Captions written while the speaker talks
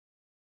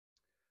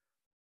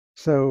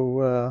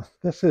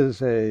This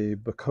is a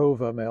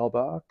Bacova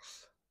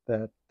mailbox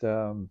that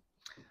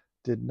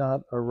did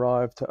not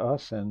arrive to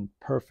us in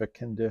perfect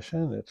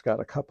condition. It's got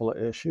a couple of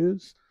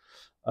issues.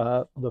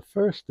 The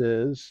first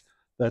is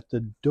that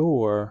the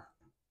door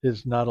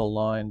is not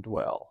aligned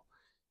well.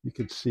 You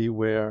can see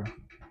where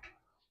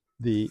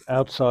the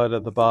outside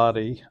of the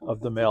body of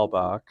the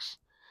mailbox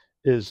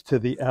is to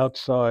the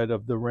outside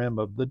of the rim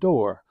of the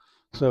door.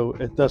 So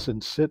it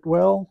doesn't sit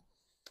well,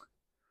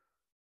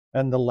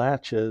 and the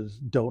latches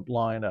don't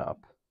line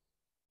up.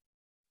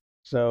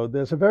 So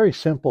there's a very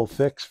simple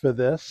fix for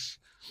this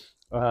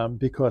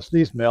because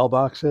these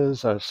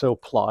mailboxes are so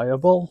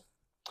pliable.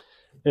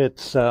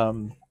 It's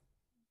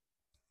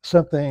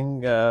something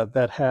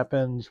that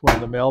happens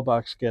when the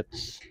mailbox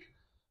gets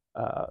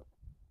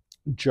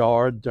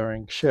jarred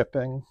during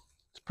shipping.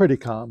 It's pretty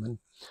common,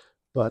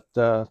 but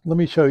let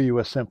me show you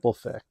a simple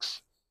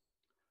fix.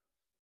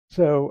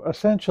 So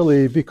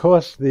essentially,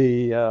 because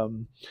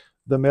the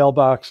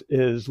mailbox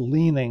is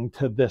leaning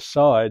to this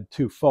side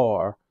too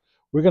far,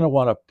 we're going to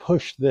want to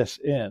push this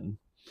in.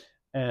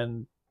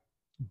 And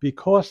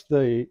because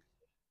the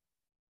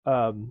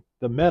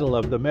metal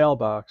of the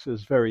mailbox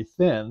is very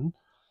thin,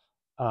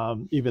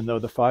 even though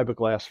the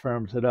fiberglass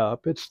firms it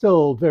up, it's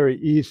still very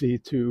easy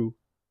to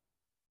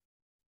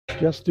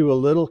just do a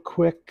little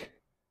quick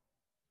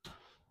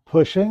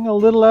pushing, a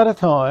little at a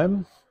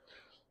time,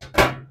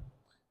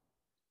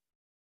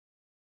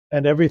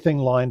 and everything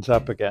lines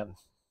up again.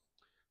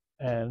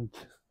 And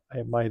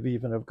I might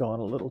even have gone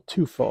a little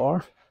too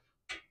far.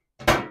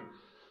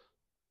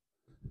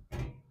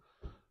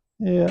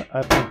 Yeah,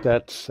 I think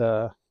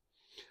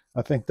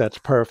that's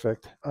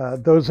perfect.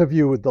 Those of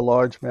you with the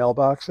large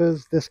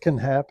mailboxes, this can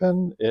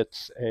happen.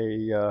 It's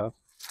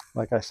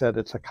like I said,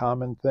 it's a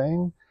common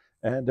thing.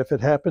 And if it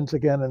happens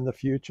again in the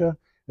future,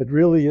 it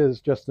really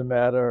is just a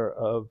matter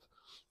of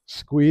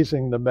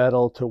squeezing the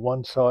metal to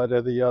one side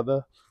or the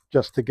other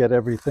just to get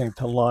everything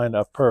to line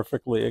up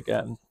perfectly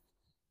again.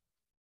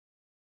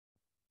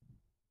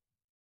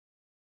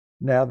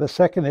 Now, the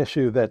second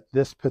issue that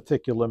this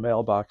particular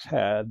mailbox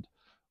had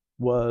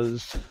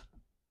was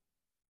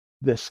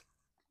this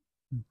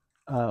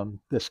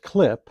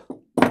clip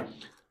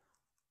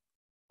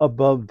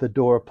above the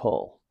door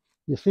pull.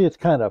 You see it's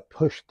kind of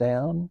pushed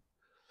down.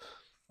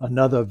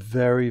 Another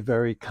very,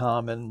 very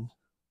common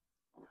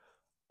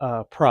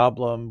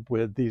problem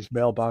with these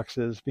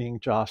mailboxes being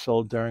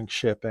jostled during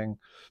shipping.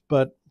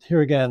 But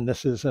here again,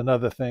 this is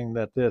another thing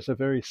that there's a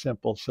very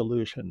simple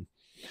solution.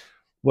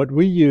 What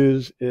we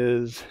use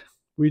is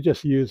we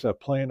just use a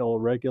plain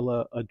old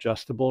regular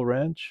adjustable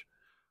wrench,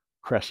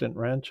 crescent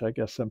wrench, I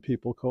guess some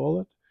people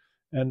call it.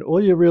 And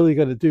all you're really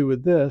going to do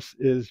with this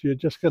is you're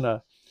just going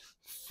to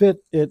fit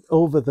it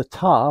over the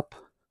top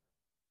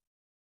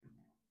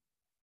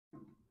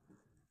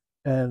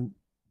and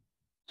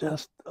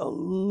just a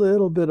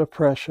little bit of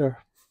pressure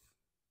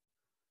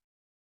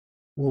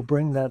will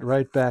bring that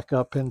right back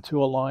up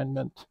into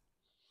alignment.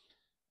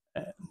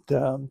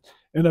 And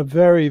in a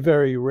very,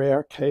 very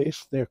rare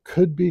case, there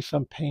could be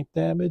some paint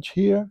damage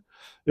here.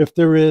 If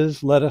there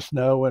is, let us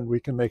know and we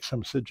can make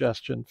some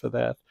suggestion for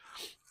that.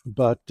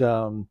 But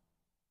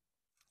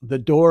the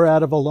door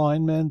out of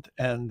alignment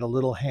and the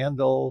little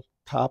handle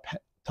top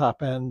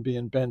end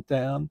being bent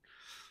down,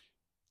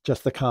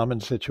 just the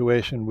common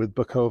situation with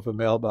Bacova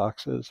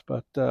mailboxes.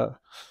 But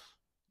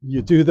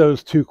you do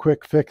those two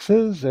quick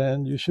fixes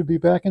and you should be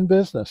back in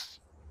business.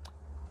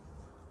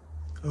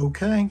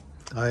 Okay,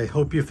 I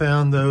hope you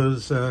found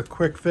those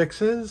quick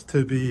fixes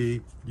to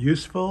be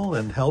useful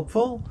and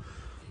helpful.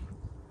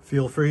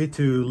 Feel free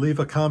to leave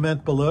a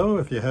comment below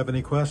if you have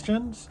any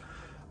questions.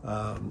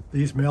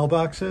 These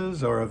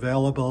mailboxes are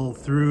available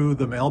through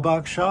the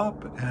mailbox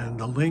shop, and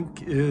the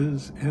link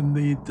is in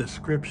the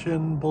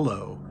description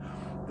below.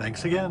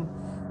 Thanks again.